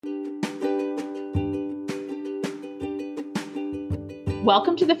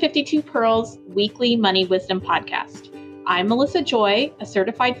Welcome to the 52 Pearls Weekly Money Wisdom Podcast. I'm Melissa Joy, a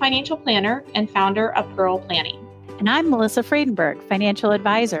certified financial planner and founder of Pearl Planning. And I'm Melissa Friedenberg, financial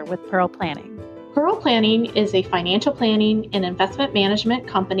advisor with Pearl Planning. Pearl Planning is a financial planning and investment management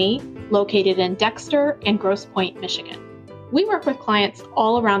company located in Dexter and Grosse Pointe, Michigan. We work with clients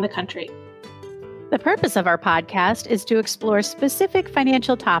all around the country. The purpose of our podcast is to explore specific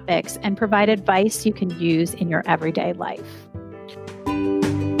financial topics and provide advice you can use in your everyday life.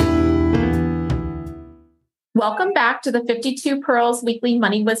 Welcome back to the 52 Pearls Weekly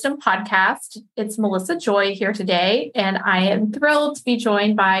Money Wisdom Podcast. It's Melissa Joy here today, and I am thrilled to be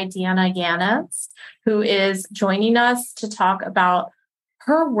joined by Deanna Ganas, who is joining us to talk about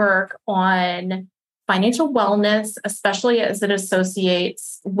her work on financial wellness, especially as it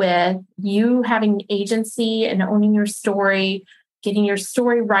associates with you having agency and owning your story, getting your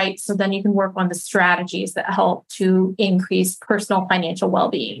story right, so then you can work on the strategies that help to increase personal financial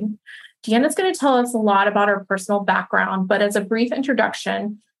well-being. Deanna's going to tell us a lot about her personal background, but as a brief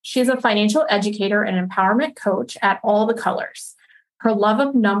introduction, she is a financial educator and empowerment coach at All the Colors. Her love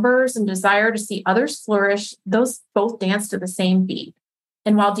of numbers and desire to see others flourish, those both dance to the same beat.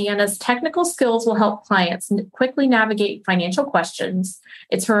 And while Deanna's technical skills will help clients quickly navigate financial questions,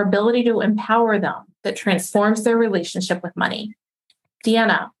 it's her ability to empower them that transforms their relationship with money.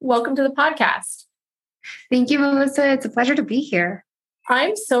 Deanna, welcome to the podcast. Thank you, Melissa. It's a pleasure to be here.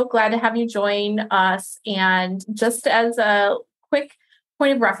 I'm so glad to have you join us. And just as a quick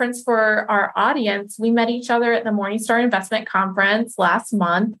point of reference for our audience, we met each other at the Morningstar Investment Conference last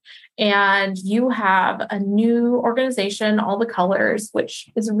month. And you have a new organization, All the Colors, which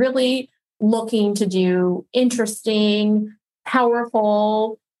is really looking to do interesting,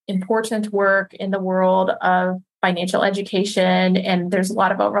 powerful, important work in the world of financial education, and there's a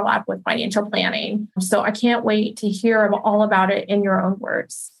lot of overlap with financial planning. So I can't wait to hear all about it in your own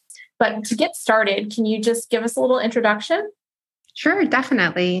words. But to get started, can you just give us a little introduction? Sure,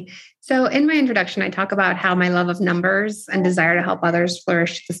 definitely. So in my introduction, I talk about how my love of numbers and desire to help others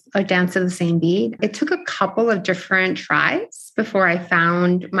flourish dance to the same beat. It took a couple of different tries before I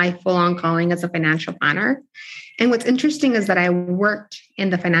found my full-on calling as a financial planner. And what's interesting is that I worked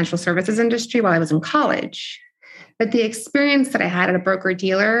in the financial services industry while I was in college. But the experience that I had at a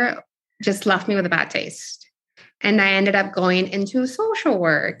broker-dealer just left me with a bad taste. And I ended up going into social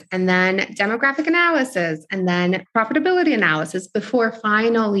work and then demographic analysis and then profitability analysis before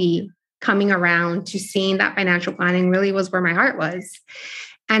finally coming around to seeing that financial planning really was where my heart was.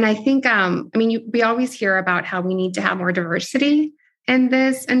 And I think, we always hear about how we need to have more diversity in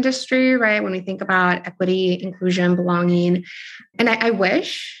this industry, right? When we think about equity, inclusion, belonging. And I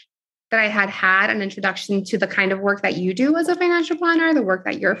wish that I had an introduction to the kind of work that you do as a financial planner, the work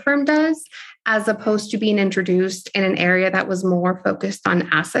that your firm does, as opposed to being introduced in an area that was more focused on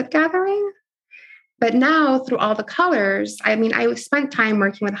asset gathering. But now through All the Colors, I spent time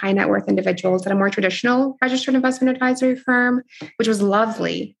working with high net worth individuals at a more traditional registered investment advisory firm, which was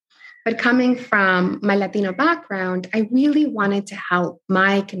lovely. But coming from my Latino background, I really wanted to help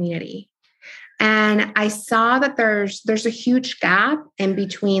my community. And I saw that there's a huge gap in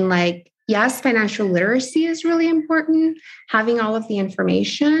between, yes, financial literacy is really important, having all of the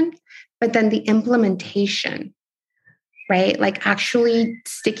information, but then the implementation, right? Like actually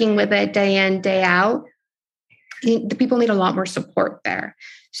sticking with it day in, day out. The people need a lot more support there.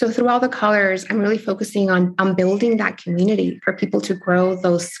 So through All the Colors, I'm really focusing on building that community for people to grow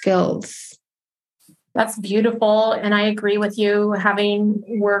those skills. That's beautiful. And I agree with you, having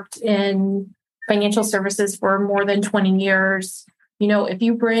worked in financial services for more than 20 years. You know, if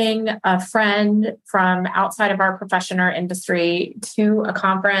you bring a friend from outside of our profession or industry to a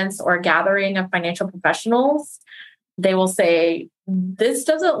conference or a gathering of financial professionals, they will say, this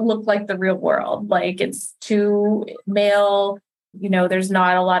doesn't look like the real world. Like it's too male, there's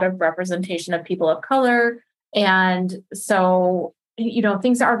not a lot of representation of people of color. And so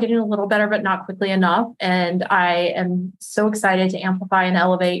things are getting a little better, but not quickly enough. And I am so excited to amplify and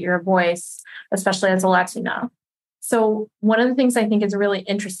elevate your voice, especially as a Latina. So one of the things I think is really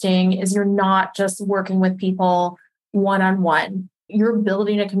interesting is you're not just working with people one-on-one. You're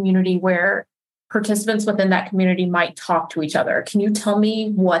building a community where participants within that community might talk to each other. Can you tell me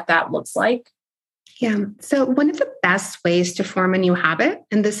what that looks like? Yeah. So one of the best ways to form a new habit,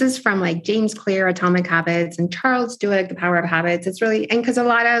 and this is from James Clear, Atomic Habits, and Charles Duhigg, The Power of Habits. It's really, and because a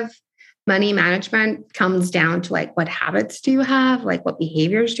lot of money management comes down to what habits do you have? What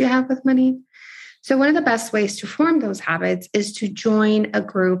behaviors do you have with money? So one of the best ways to form those habits is to join a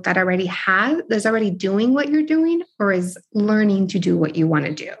group that is already doing what you're doing or is learning to do what you want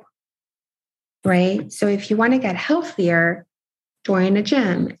to do. Right? So if you want to get healthier, join a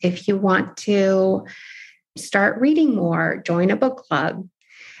gym. If you want to start reading more, join a book club.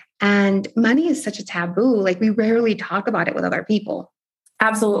 And money is such a taboo. Like we rarely talk about it with other people.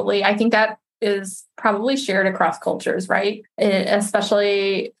 Absolutely. I think that is probably shared across cultures, right?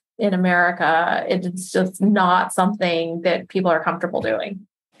 Especially in America, it's just not something that people are comfortable doing.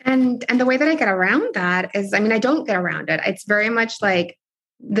 And the way that I get around that is, I don't get around it. It's very much like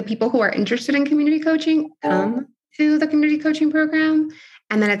the people who are interested in community coaching come to the community coaching program.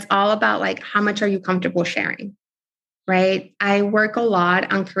 And then it's all about like, how much are you comfortable sharing? Right. I work a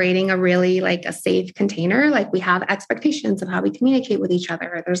lot on creating a really like a safe container. Like we have expectations of how we communicate with each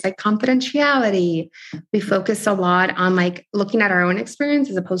other. There's like confidentiality. We focus a lot on like looking at our own experience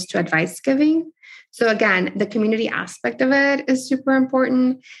as opposed to advice giving. So again, the community aspect of it is super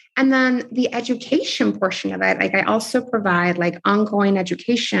important. And then the education portion of it, like I also provide like ongoing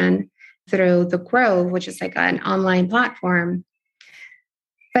education through the Grove, which is like an online platform.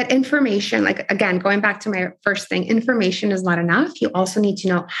 But information, like again, going back to my first thing, information is not enough. You also need to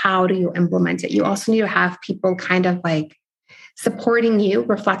know how do you implement it. You also need to have people kind of like supporting you,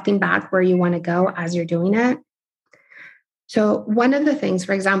 reflecting back where you want to go as you're doing it. So one of the things,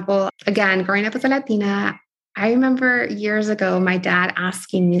 for example, again, growing up as a Latina, I remember years ago, my dad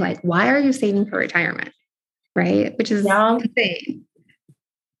asking me like, why are you saving for retirement? Right? Which is insane.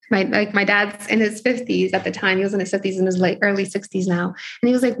 My dad's in his 50s at the time. He was in his 50s, in his like early 60s now. And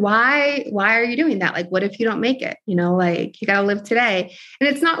he was like, why are you doing that? Like, what if you don't make it? Like you got to live today. And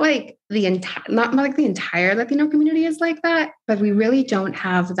it's not like not like the entire Latino community is like that, but we really don't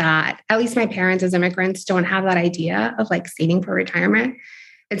have that. At least my parents as immigrants don't have that idea of like saving for retirement.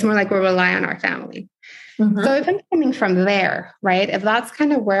 It's more like we rely on our family. Mm-hmm. So if I'm coming from there, right? If that's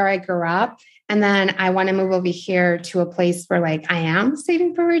kind of where I grew up, and then I want to move over here to a place where like I am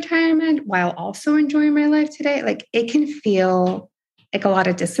saving for retirement while also enjoying my life today. Like it can feel like a lot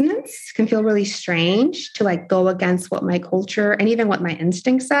of dissonance. It can feel really strange to like go against what my culture and even what my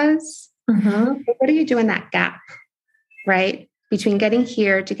instinct says. Mm-hmm. What do you do in that gap, right? Between getting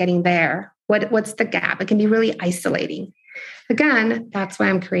here to getting there. What's the gap? It can be really isolating. Again, that's why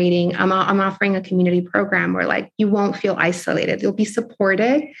I'm offering a community program where like you won't feel isolated. You'll be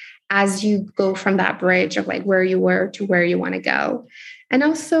supported as you go from that bridge of like where you were to where you want to go. And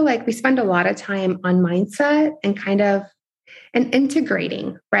also like we spend a lot of time on mindset and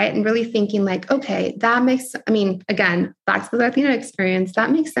integrating, right? And really thinking like, okay, again, back to the Latino experience,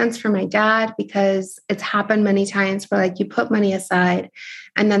 that makes sense for my dad because it's happened many times where like you put money aside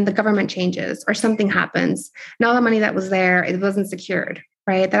and then the government changes or something happens. And all the money that was there, it wasn't secured,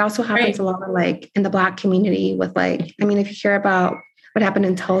 right? That also happens a lot like in the Black community with like, if you hear about what happened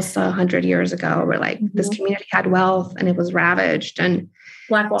in Tulsa 100 years ago, where like this community had wealth and it was ravaged. And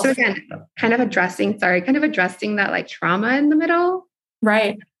Black wealth. So again, kind of addressing that like trauma in the middle.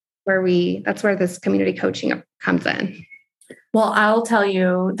 Right. That's where this community coaching comes in. Well, I'll tell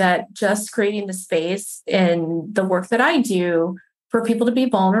you that just creating the space in the work that I do for people to be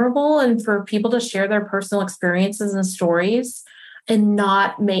vulnerable and for people to share their personal experiences and stories and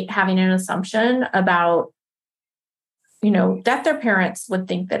not having an assumption about that their parents would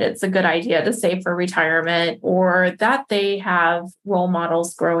think that it's a good idea to save for retirement or that they have role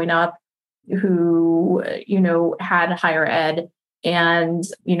models growing up who, had higher ed and,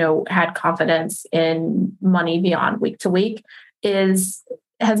 had confidence in money beyond week to week has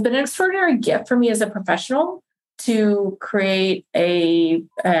been an extraordinary gift for me as a professional to create a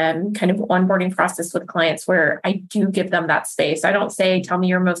kind of onboarding process with clients where I do give them that space. I don't say, tell me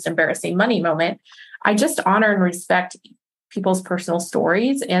your most embarrassing money moment. I just honor and respect people's personal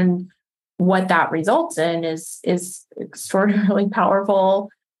stories, and what that results in is extraordinarily powerful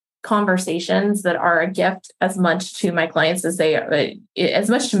conversations that are a gift as much to my clients as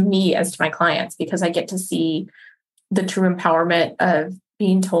much to me as to my clients, because I get to see the true empowerment of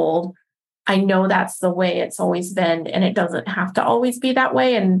being told, I know that's the way it's always been, and it doesn't have to always be that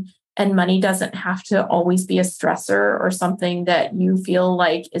way. And money doesn't have to always be a stressor or something that you feel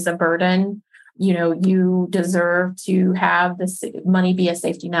like is a burden. You deserve to have this money be a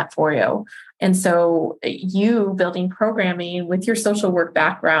safety net for you. And so you building programming with your social work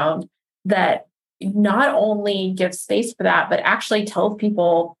background that not only gives space for that, but actually tells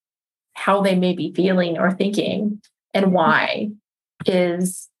people how they may be feeling or thinking and why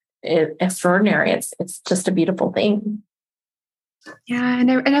is extraordinary. It's just a beautiful thing. Yeah.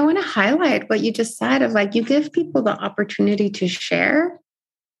 And I want to highlight what you just said of like, you give people the opportunity to share,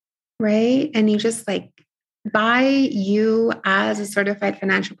 right? And you just like, by you as a certified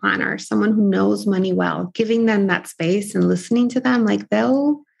financial planner, someone who knows money well, giving them that space and listening to them, like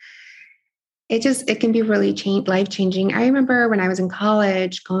it can be really life changing. I remember when I was in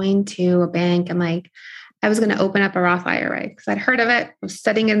college going to a bank and like, I was going to open up a Roth IRA because I'd heard of it. I was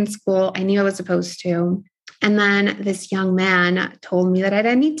studying it in school. I knew I was supposed to. And then this young man told me that I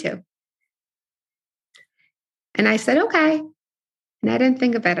didn't need to. And I said, okay. And I didn't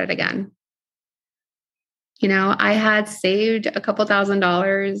think about it again. You know, I had saved a couple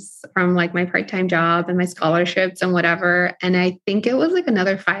 $1,000s from like my part-time job and my scholarships and whatever. And I think it was like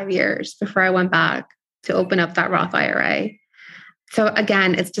another 5 years before I went back to open up that Roth IRA. So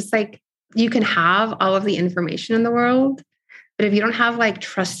again, it's just like, you can have all of the information in the world, but if you don't have like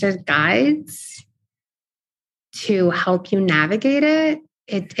trusted guides to help you navigate it,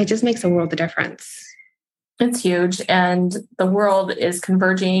 it just makes a world of difference. It's huge. And the world is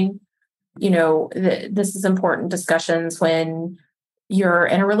converging. You know, this is important discussions when you're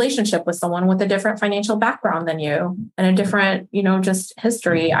in a relationship with someone with a different financial background than you and a different, you know, just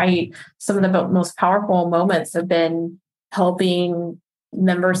history. Some of the most powerful moments have been helping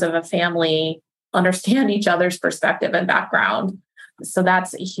members of a family understand each other's perspective and background. So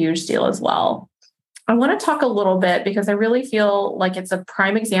that's a huge deal as well. I want to talk a little bit because I really feel like it's a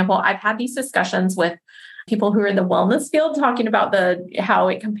prime example. I've had these discussions with people who are in the wellness field talking about how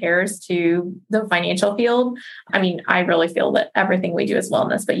it compares to the financial field. I mean, I really feel that everything we do is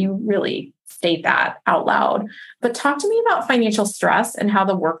wellness, but you really state that out loud. But talk to me about financial stress and how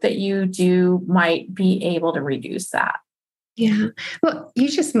the work that you do might be able to reduce that. Yeah. Well, you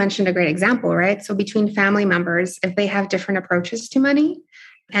just mentioned a great example, right? So between family members, if they have different approaches to money,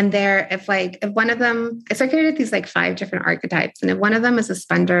 and if one of them, it's like I created these like 5 different archetypes. And if one of them is a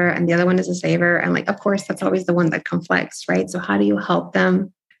spender and the other one is a saver, and like, of course, that's always the one that conflicts, right? So how do you help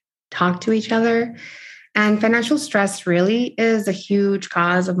them talk to each other? And financial stress really is a huge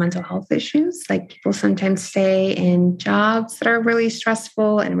cause of mental health issues. Like people sometimes stay in jobs that are really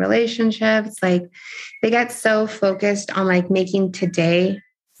stressful and relationships. Like they get so focused on like making today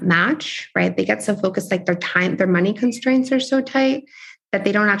match, right? They get so focused, like their money constraints are so tight that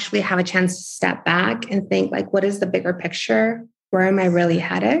they don't actually have a chance to step back and think like, what is the bigger picture? Where am I really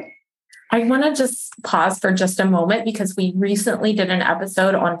headed? I want to just pause for just a moment because we recently did an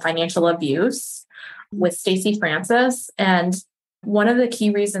episode on financial abuse with Stacey Francis. And one of the key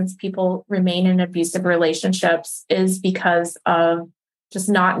reasons people remain in abusive relationships is because of just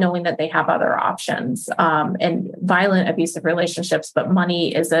not knowing that they have other options, and violent abusive relationships, but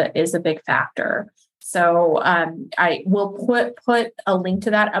money is a big factor. So I will put a link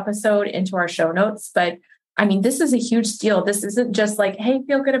to that episode into our show notes. But I mean, this is a huge deal. This isn't just like, hey,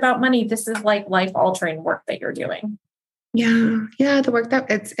 feel good about money. This is like life-altering work that you're doing. Yeah. The work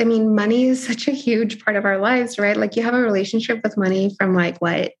money is such a huge part of our lives, right? Like you have a relationship with money from like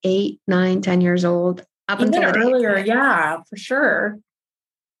what, 8, 9, 10 years old up even until earlier. Yeah, for sure.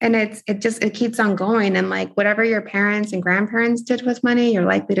 And it keeps on going. And like whatever your parents and grandparents did with money, you're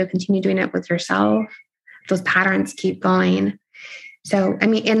likely to continue doing it with yourself. Those patterns keep going. So, I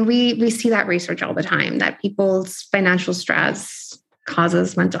mean, and we see that research all the time that people's financial stress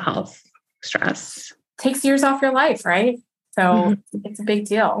causes mental health stress. Takes years off your life, right? So It's a big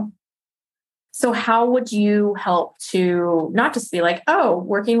deal. So how would you help to not just be like, oh,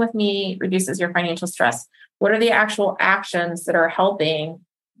 working with me reduces your financial stress? What are the actual actions that are helping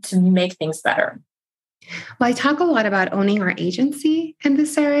to make things better? Well, I talk a lot about owning our agency in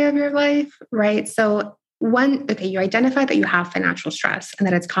this area of your life, right? So you identify that you have financial stress and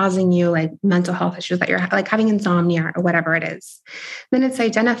that it's causing you like mental health issues, that you're like having insomnia or whatever it is. Then it's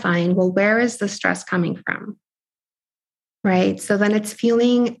identifying, well, where is the stress coming from? Right. So then it's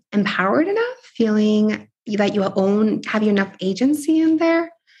feeling empowered enough, feeling that have enough agency in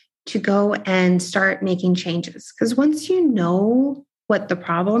there to go and start making changes. Because once you know what the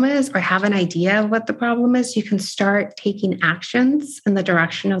problem is or have an idea of what the problem is, you can start taking actions in the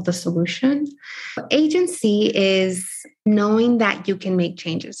direction of the solution. Agency is knowing that you can make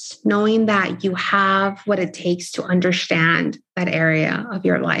changes, knowing that you have what it takes to understand that area of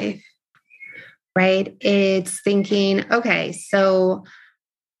your life, right? It's thinking, okay, so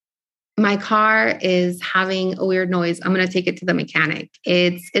my car is having a weird noise. I'm going to take it to the mechanic.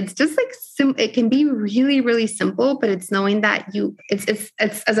 It's just like it can be really, really simple, but it's knowing that it's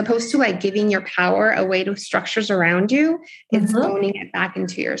as opposed to like giving your power away to structures around you, it's owning it back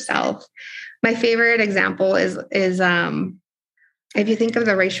into yourself. My favorite example is if you think of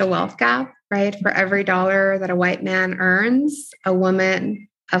the racial wealth gap, right? For every dollar that a white man earns, a woman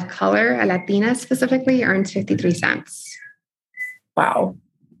of color, a Latina specifically, earns 53 cents. Wow.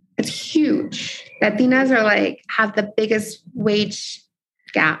 It's huge. Latinas are have the biggest wage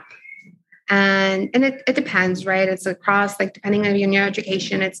gap. And it depends, right? It's across, like, depending on your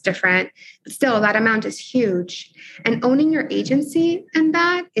education, it's different. But still, that amount is huge. And owning your agency in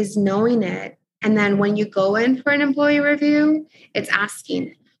that is knowing it. And then when you go in for an employee review, it's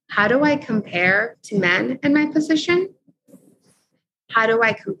asking, how do I compare to men in my position? How do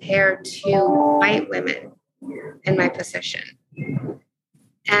I compare to white women in my position?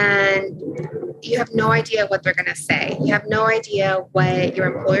 And you have no idea what they're going to say. You have no idea what your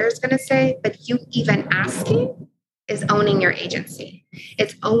employer is going to say, but you even asking is owning your agency.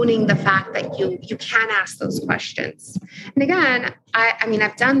 It's owning the fact that you can ask those questions. And again, I mean,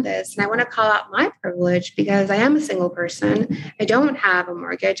 I've done this, and I want to call out my privilege because I am a single person. I don't have a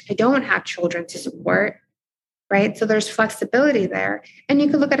mortgage. I don't have children to support, right? So there's flexibility there. And you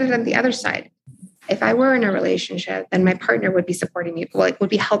could look at it on the other side. If I were in a relationship, then my partner would be supporting me, like would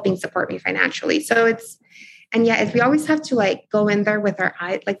be helping support me financially. So and yet we always have to, like, go in there with our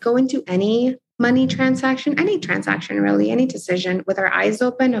eye, like, go into any money transaction, any transaction, really, any decision with our eyes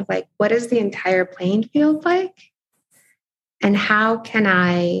open of, like, what is the entire playing field like? And how can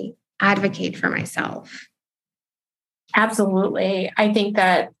I advocate for myself? Absolutely. I think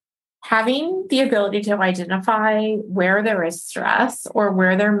that having the ability to identify where there is stress or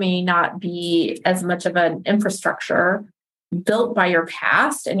where there may not be as much of an infrastructure built by your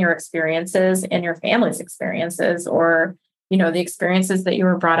past and your experiences and your family's experiences, or, the experiences that you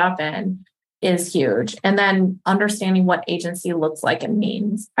were brought up in, is huge. And then understanding what agency looks like and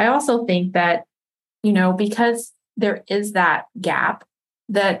means. I also think that, because there is that gap,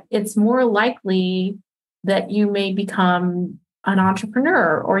 that it's more likely that you may become an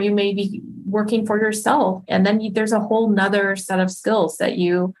entrepreneur, or you may be working for yourself. And then there's a whole nother set of skills that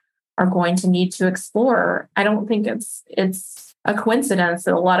you are going to need to explore. I don't think it's a coincidence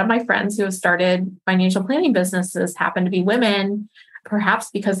that a lot of my friends who have started financial planning businesses happen to be women,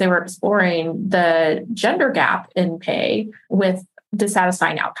 perhaps because they were exploring the gender gap in pay with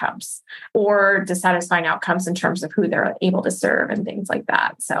dissatisfying outcomes, or dissatisfying outcomes in terms of who they're able to serve and things like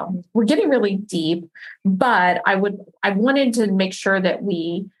that. So we're getting really deep, but I wanted to make sure that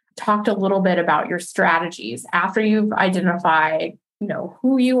we talked a little bit about your strategies after you've identified,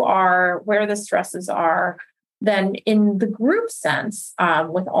 who you are, where the stresses are. Then in the group sense,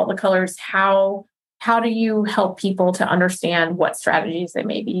 with all the colors, how do you help people to understand what strategies they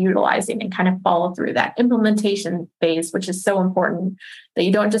may be utilizing and kind of follow through that implementation phase, which is so important, that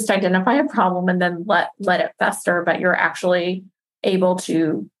you don't just identify a problem and then let it fester, but you're actually able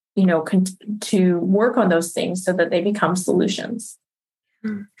to, to work on those things so that they become solutions.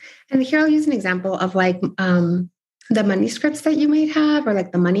 And here I'll use an example of, like, the money scripts that you may have, or,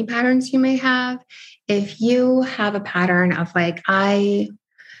 like, the money patterns you may have. If you have a pattern of, like,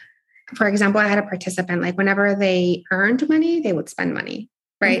 for example, I had a participant, like, whenever they earned money, they would spend money,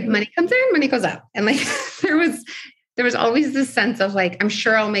 right? Mm-hmm. Money comes in, money goes out. And, like, there was always this sense of, like, I'm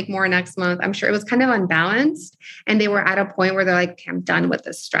sure I'll make more next month. I'm sure it was kind of unbalanced. And they were at a point where they're like, okay, I'm done with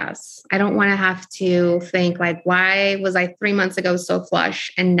this stress. I don't want to have to think, like, why was I 3 months ago so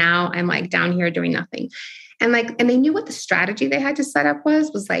flush and now I'm, like, down here doing nothing? And they knew what the strategy they had to set up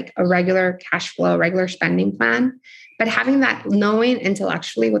was like a regular cash flow, regular spending plan. But having that, knowing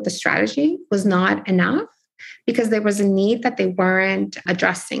intellectually what the strategy was not enough, because there was a need that they weren't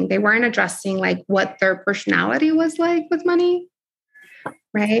addressing. They weren't addressing, like, what their personality was like with money,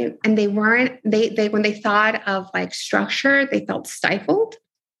 right? And they weren't, when they thought of, like, structure, they felt stifled.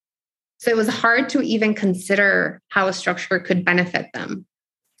 So it was hard to even consider how a structure could benefit them.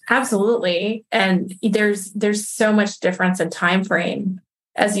 Absolutely. And there's so much difference in time frame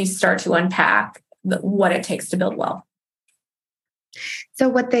as you start to unpack what it takes to build wealth. So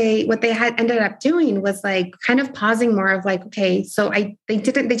what they had ended up doing was, like, kind of pausing more of, like, okay, so they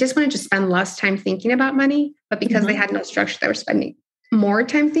just wanted to spend less time thinking about money, but because they had no structure, they were spending more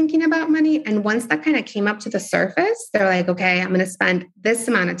time thinking about money. And once that kind of came up to the surface, they're like, okay, I'm going to spend this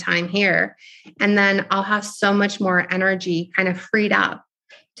amount of time here. And then I'll have so much more energy kind of freed up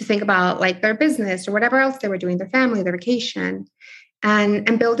to think about, like, their business or whatever else they were doing, their family, their vacation,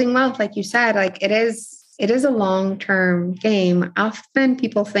 and building wealth. Like you said, like, it is a long-term game. Often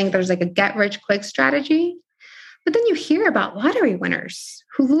people think there's, like, a get-rich-quick strategy, but then you hear about lottery winners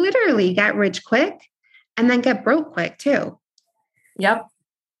who literally get rich quick and then get broke quick too. Yep.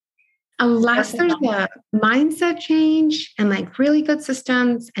 Unless there's a mindset change and, like, really good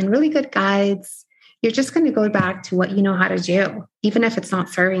systems and really good guides, you're just going to go back to what you know how to do, even if it's not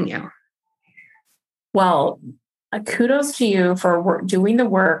serving you. Well, kudos to you for doing the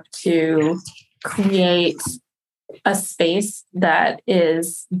work to create a space that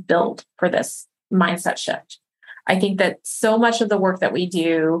is built for this mindset shift. I think that so much of the work that we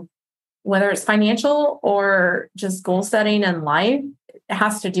do whether it's financial or just goal setting in life, it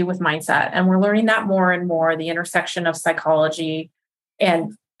has to do with mindset. And we're learning that more and more, the intersection of psychology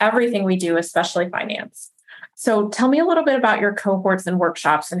and everything we do, especially finance. So tell me a little bit about your cohorts and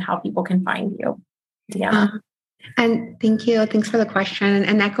workshops and how people can find you, Deanna. And thank you. Thanks for the question.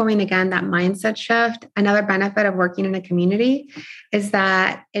 And echoing again, that mindset shift, another benefit of working in a community is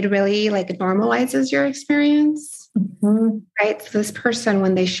that it really like normalizes your experience. Mm-hmm. Right. So this person,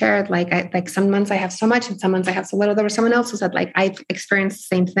 when they shared, like some months I have so much and some months I have so little, there was someone else who said, like, I've experienced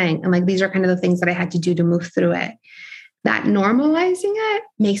the same thing. And like, these are kind of the things that I had to do to move through it. That normalizing it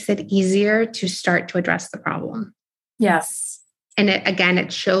makes it easier to start to address the problem. Yes. And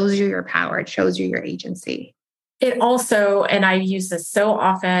it shows you your power. It shows you your agency. It also, and I've used this so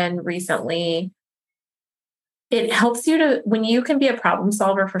often recently, it helps you to, when you can be a problem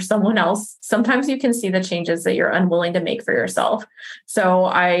solver for someone else, sometimes you can see the changes that you're unwilling to make for yourself. So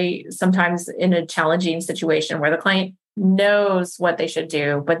I sometimes in a challenging situation where the client knows what they should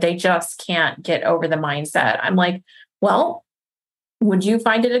do, but they just can't get over the mindset. I'm like, well, would you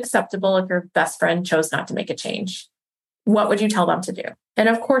find it acceptable if your best friend chose not to make a change? What would you tell them to do? And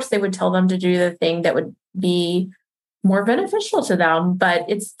of course, they would tell them to do the thing that would be more beneficial to them, but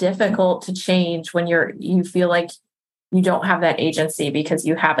it's difficult to change when you feel like you don't have that agency because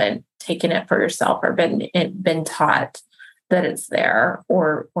you haven't taken it for yourself or been taught that it's there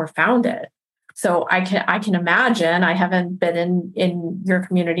or found it. So I can imagine, I haven't been in your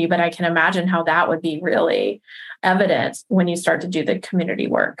community, but I can imagine how that would be really evident when you start to do the community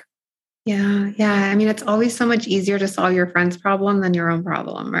work. Yeah. Yeah. I mean, it's always so much easier to solve your friend's problem than your own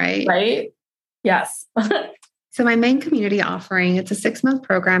problem, right? Right. Yes. So my main community offering, it's a 6-month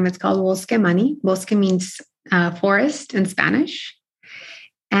program. It's called Bosque Money. Bosque means forest in Spanish.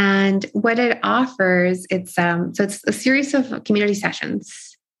 And what it offers, it's a series of community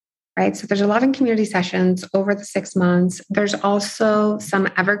sessions, right? So there's 11 community sessions over the 6 months. There's also some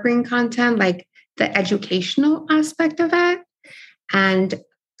evergreen content, like the educational aspect of it, and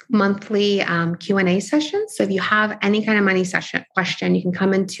monthly Q&A sessions. So if you have any kind of money question, you can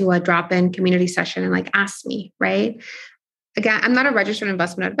come into a drop-in community session and like ask me, right? Again, I'm not a registered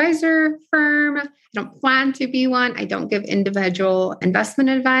investment advisor firm. I don't plan to be one. I don't give individual investment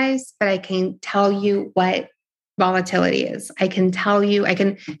advice, but I can tell you what volatility is. I can tell you,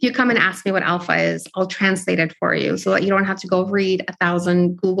 you come and ask me what alpha is, I'll translate it for you so that you don't have to go read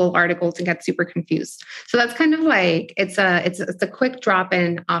 1,000 Google articles and get super confused. So that's kind of like, it's a quick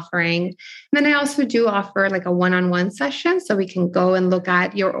drop-in offering. And then I also do offer like a one-on-one session. So we can go and look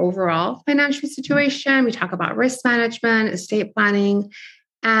at your overall financial situation. We talk about risk management, estate planning,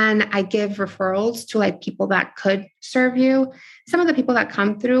 and I give referrals to like people that could serve you. Some of the people that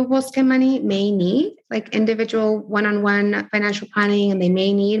come through Bosque Money may need like individual one-on-one financial planning, and they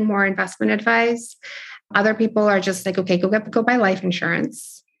may need more investment advice. Other people are just like, okay, go buy life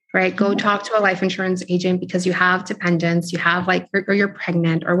insurance, right? Go talk to a life insurance agent because you have dependents, you have like, or you're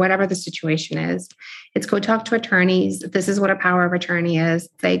pregnant or whatever the situation is. It's go talk to attorneys. This is what a power of attorney is.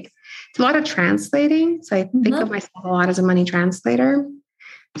 It's a lot of translating. So I think of myself a lot as a money translator.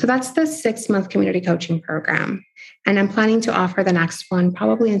 So that's the 6-month community coaching program. And I'm planning to offer the next one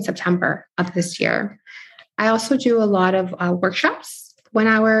probably in September of this year. I also do a lot of workshops, 1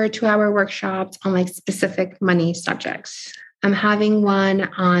 hour, 2 hour workshops on like specific money subjects. I'm having one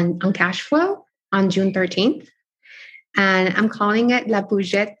on cash flow on June 13th. And I'm calling it La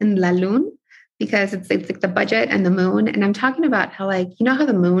Bougette and La Lune because it's like the budget and the moon. And I'm talking about how how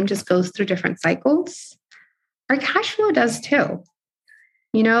the moon just goes through different cycles? Our cash flow does too.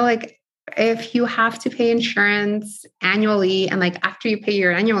 If you have to pay insurance annually and like after you pay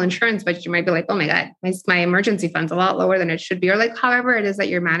your annual insurance budget, you might be like, oh my God, my emergency fund's a lot lower than it should be. Or like however it is that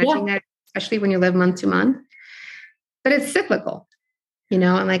you're managing it, especially when you live month to month. But it's cyclical,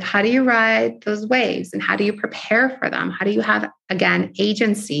 and like, how do you ride those waves and how do you prepare for them? How do you have, again,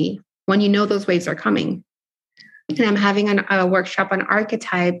 agency when you know those waves are coming? And I'm having a workshop on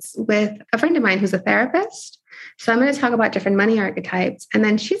archetypes with a friend of mine who's a therapist. So I'm going to talk about different money archetypes, and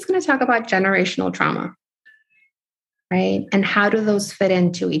then she's going to talk about generational trauma, right? And how do those fit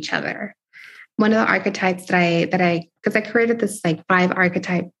into each other? One of the archetypes because I created this like 5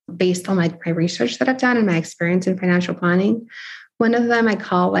 archetype based on like my research that I've done and my experience in financial planning. One of them I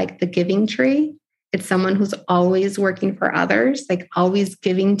call like the giving tree. It's someone who's always working for others, like always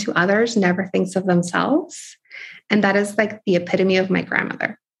giving to others, never thinks of themselves. And that is like the epitome of my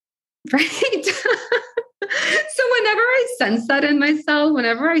grandmother, right? So whenever I sense that in myself,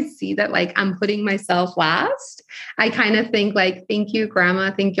 whenever I see that like I'm putting myself last, I kind of think like, thank you,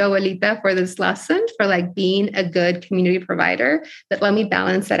 grandma, thank you, abuelita, for this lesson, for like being a good community provider, but let me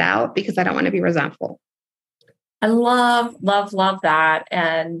balance it out because I don't want to be resentful. I love, love, love that.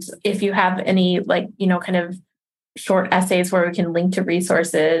 And if you have any like, kind of short essays where we can link to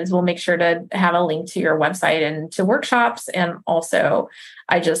resources, we'll make sure to have a link to your website and to workshops. And also,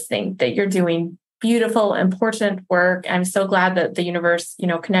 I just think that you're doing beautiful, important work. I'm so glad that the universe,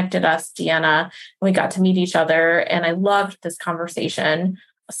 connected us, Deanna. We got to meet each other, and I loved this conversation.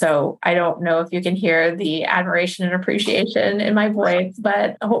 So I don't know if you can hear the admiration and appreciation in my voice,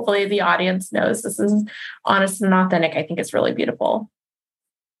 but hopefully the audience knows this is honest and authentic. I think it's really beautiful.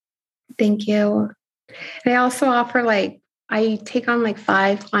 Thank you. And I also offer I take on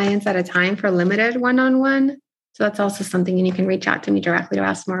 5 clients at a time for limited one-on-one. So that's also something, and you can reach out to me directly to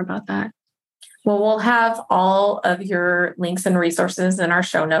ask more about that. Well, we'll have all of your links and resources in our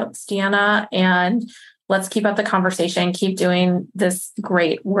show notes, Deanna, and let's keep up the conversation, keep doing this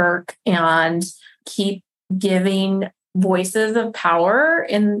great work, and keep giving voices of power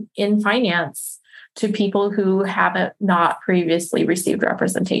in finance to people who haven't not previously received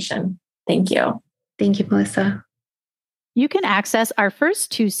representation. Thank you. Thank you, Melissa. You can access our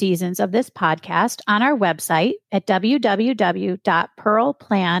first 2 seasons of this podcast on our website at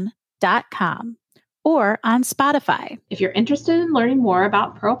www.pearlplan.com or on Spotify. If you're interested in learning more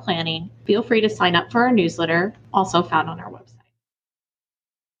about Pearl Planning, feel free to sign up for our newsletter, also found on our website.